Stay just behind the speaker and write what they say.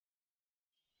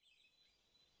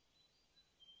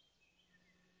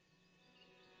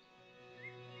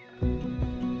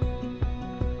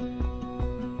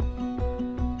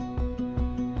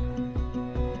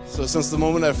So since the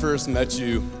moment I first met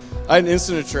you, I had an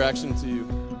instant attraction to you.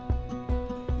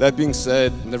 That being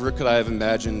said, never could I have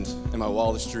imagined in my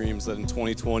wildest dreams that in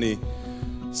 2020,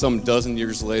 some dozen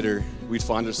years later, we'd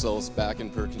find ourselves back in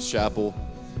Perkins Chapel.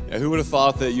 Yeah, who would have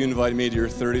thought that you invited me to your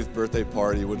 30th birthday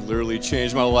party would literally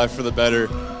change my life for the better?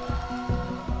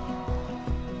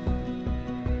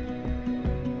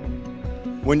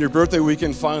 When your birthday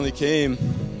weekend finally came,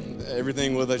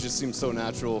 everything with us just seemed so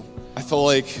natural. I felt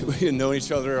like we had known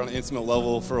each other on an intimate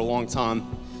level for a long time.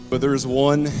 But there was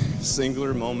one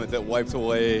singular moment that wiped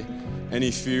away any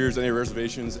fears, any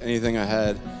reservations, anything I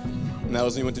had. And that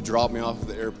was when you went to drop me off at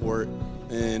the airport.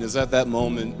 And it was at that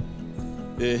moment,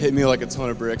 it hit me like a ton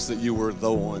of bricks that you were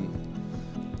the one.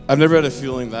 I've never had a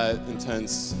feeling that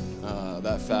intense,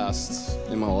 that fast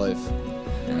in my life.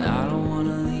 And I don't want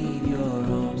to leave your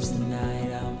arms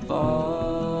tonight. I'm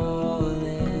falling,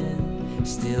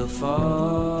 still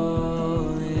falling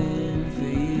for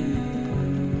you.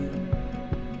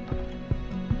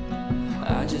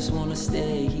 I just want to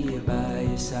stay here by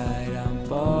your side. I'm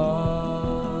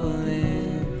falling,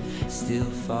 still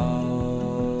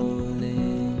falling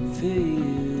for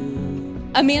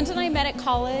you. Amanda and I met at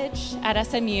college at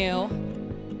SMU.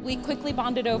 We quickly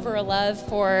bonded over a love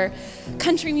for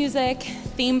country music,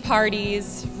 theme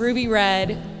parties, Ruby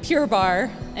Red, Pure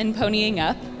Bar, and ponying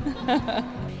up.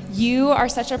 You are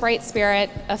such a bright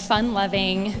spirit, a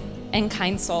fun-loving and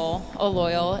kind soul, a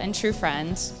loyal and true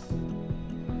friend.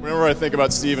 Whenever I think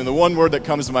about Steven, the one word that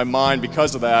comes to my mind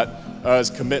because of that is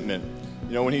commitment.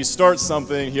 You know, when he starts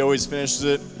something, he always finishes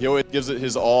it. He always gives it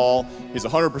his all. He's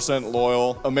 100%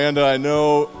 loyal. Amanda, I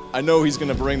know he's going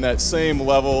to bring that same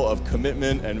level of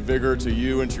commitment and vigor to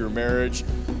you and to your marriage.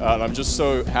 And I'm just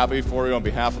so happy for you on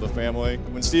behalf of the family.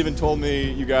 When Steven told me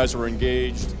you guys were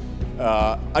engaged,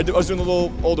 I was doing the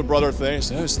little older brother thing. I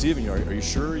said, "Oh, Steven, are you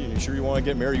sure? You sure you want to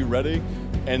get married? Are you ready?"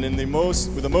 And with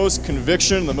the most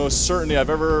conviction, the most certainty I've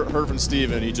ever heard from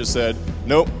Steven, he just said,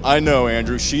 "Nope, I know,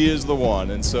 Andrew. She is the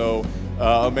one." And so,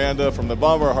 Amanda, from the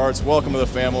bottom of our hearts, welcome to the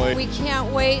family. We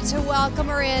can't wait to welcome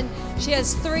her in. She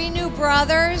has 3 new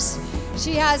brothers.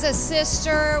 She has a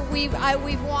sister. We've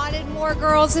wanted more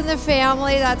girls in the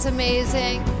family. That's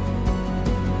amazing.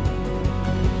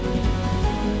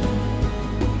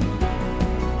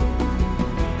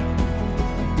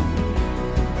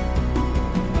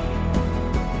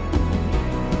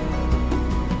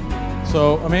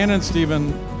 So Amanda and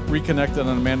Steven reconnected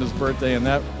on Amanda's birthday, and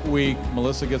that week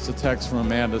Melissa gets a text from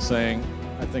Amanda saying,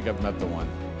 "I think I've met the one."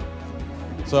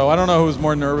 So I don't know who was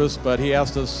more nervous, but he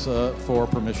asked us for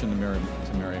permission to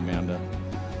marry Amanda.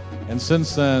 And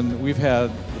since then, we've had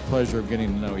the pleasure of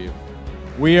getting to know you.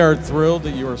 We are thrilled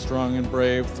that you are strong and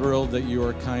brave, thrilled that you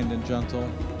are kind and gentle,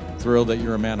 thrilled that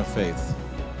you're a man of faith.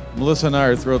 Melissa and I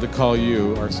are thrilled to call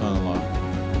you our son-in-law.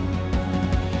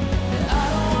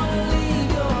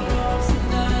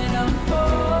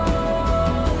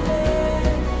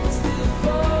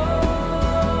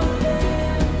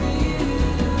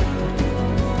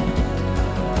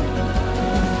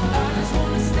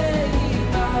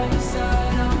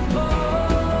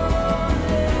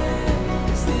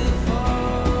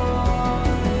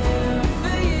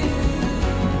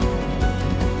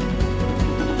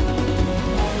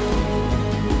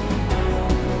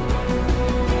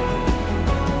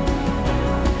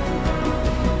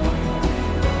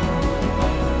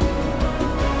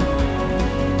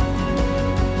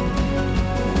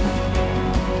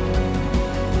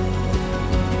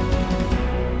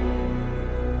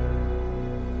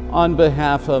 On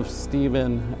behalf of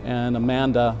Steven and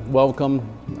Amanda, welcome.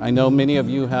 I know many of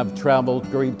you have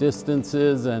traveled great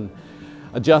distances and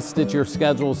adjusted your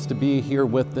schedules to be here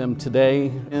with them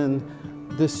today in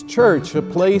this church, a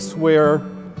place where,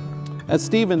 as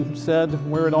Steven said,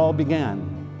 where it all began.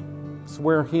 It's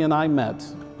where he and I met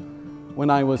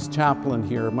when I was chaplain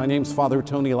here. My name's Father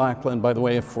Tony Lackland, by the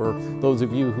way, for those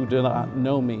of you who do not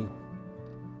know me.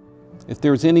 If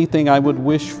there's anything I would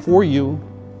wish for you,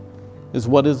 is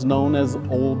what is known as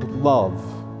old love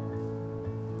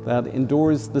that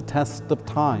endures the test of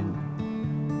time.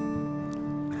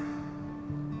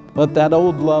 But that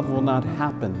old love will not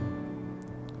happen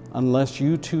unless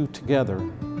you two together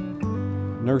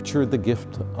nurture the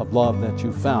gift of love that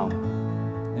you found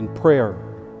in prayer,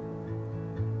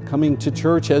 coming to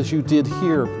church as you did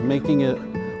here, making it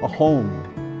a home,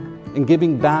 and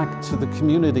giving back to the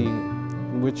community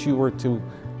in which you were to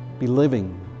be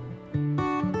living.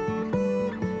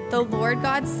 The Lord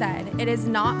God said, "It is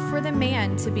not for the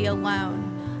man to be alone.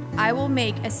 I will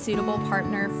make a suitable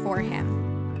partner for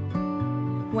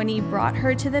him." When he brought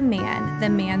her to the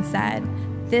man said,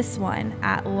 This one,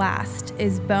 at last,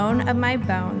 is bone of my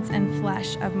bones and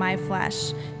flesh of my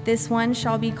flesh. This one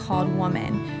shall be called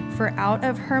woman, for out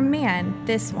of her man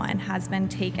this one has been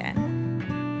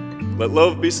taken. Let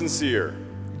love be sincere.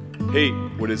 Hate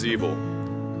what is evil.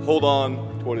 Hold on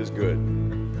to what is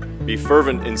good. Be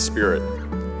fervent in spirit.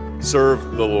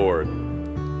 Serve the Lord.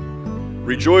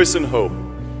 Rejoice in hope.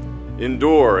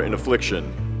 Endure in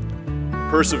affliction.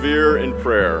 Persevere in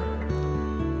prayer.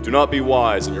 Do not be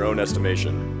wise in your own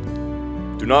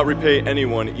estimation. Do not repay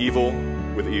anyone evil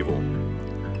with evil.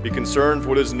 Be concerned for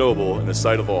what is noble in the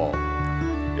sight of all.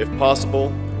 If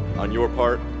possible, on your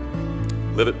part,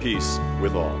 live at peace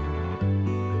with all.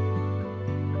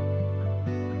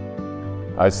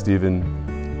 I,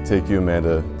 Stephen, take you,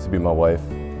 Amanda, to be my wife.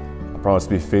 I promise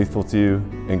to be faithful to you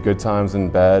in good times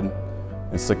and bad,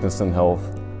 in sickness and health,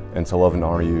 and to love and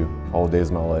honor you all the days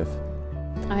of my life.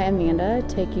 I, Amanda,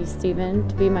 take you, Stephen,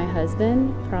 to be my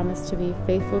husband, promise to be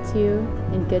faithful to you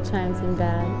in good times and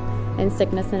bad, in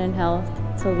sickness and in health,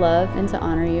 to love and to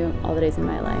honor you all the days of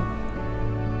my life.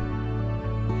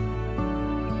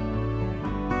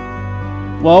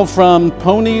 Well, from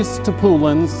ponies to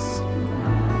poolins,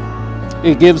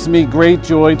 it gives me great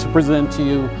joy to present to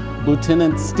you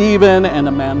Lieutenant Stephen and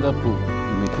Amanda Poole.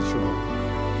 You may kiss your wife.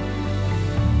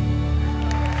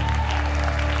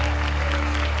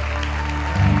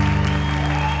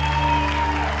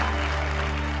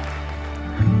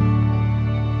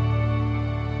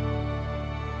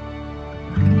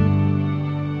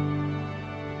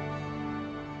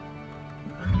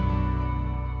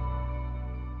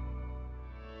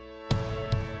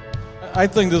 I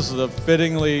think this is a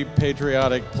fittingly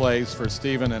patriotic place for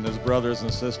Stephen and his brothers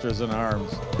and sisters in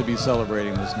arms to be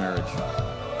celebrating this marriage.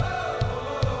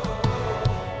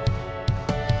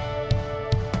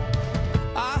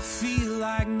 I feel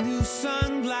like new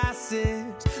sunglasses,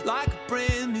 like a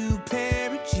brand new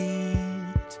pair of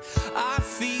jeans. I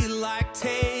feel like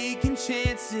taking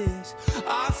chances.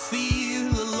 I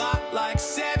feel a lot like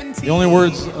 17. The only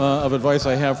words of advice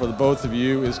I have for the both of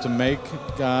you is to make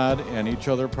God and each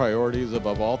other priorities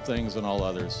above all things and all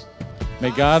others.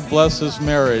 May God bless this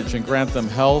marriage and grant them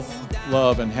health,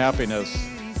 love, and happiness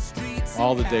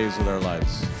all the days of their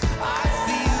lives.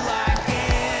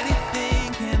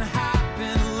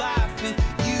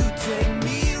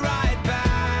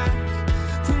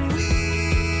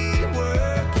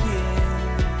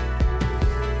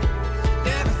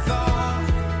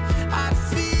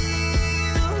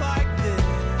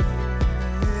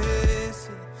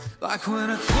 Like when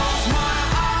I close my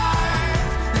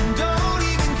eyes and don't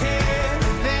even care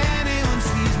if anyone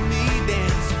sees me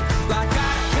dancing. Like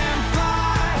I can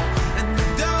fly and I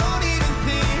don't even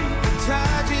think of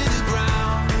touching the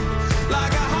ground.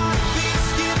 Like a heartbeat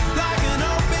skip, like an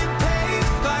open page,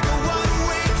 like a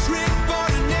one-way trip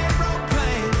on an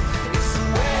aeroplane. It's the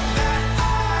way that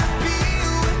I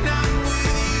feel when I'm with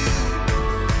you.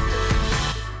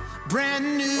 Brand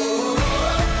new.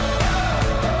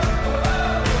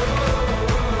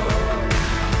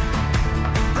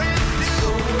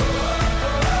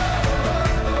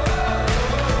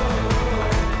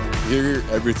 You're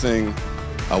everything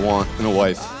I want in a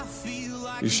wife.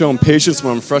 You've shown patience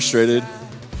when I'm frustrated.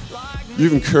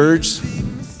 You've encouraged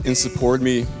and supported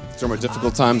me during my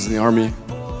difficult times in the Army.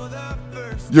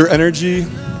 Your energy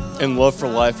and love for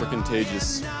life are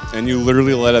contagious, and you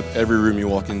literally light up every room you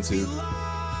walk into.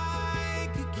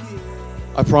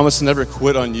 I promise to never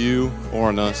quit on you or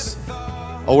on us.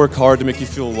 I'll work hard to make you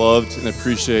feel loved and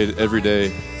appreciated every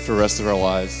day for the rest of our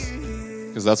lives,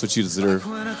 because that's what you deserve.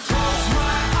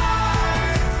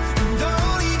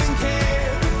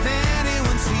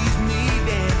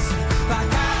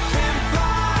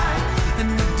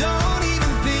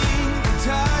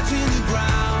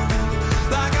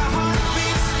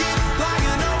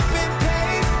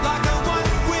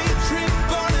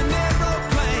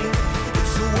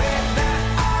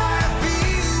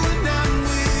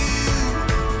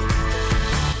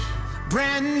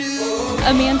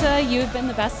 Amanda, you have been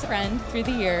the best friend through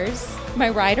the years, my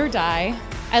ride or die.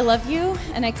 I love you,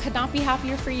 and I could not be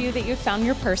happier for you that you've found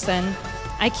your person.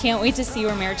 I can't wait to see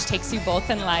where marriage takes you both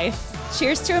in life.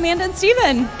 Cheers to Amanda and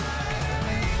Stephen.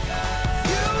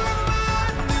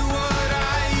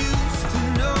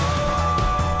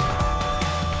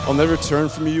 I'll never turn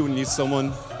from you when you need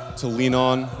someone to lean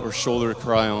on or shoulder to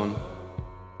cry on.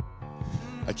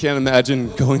 I can't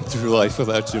imagine going through life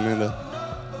without you, Amanda.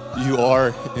 You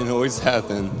are, and always have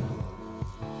been,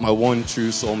 my one true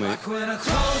soulmate. Like when I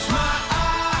close my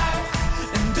eyes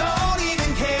and don't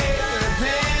even care if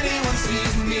anyone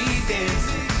sees me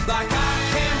dancing. Like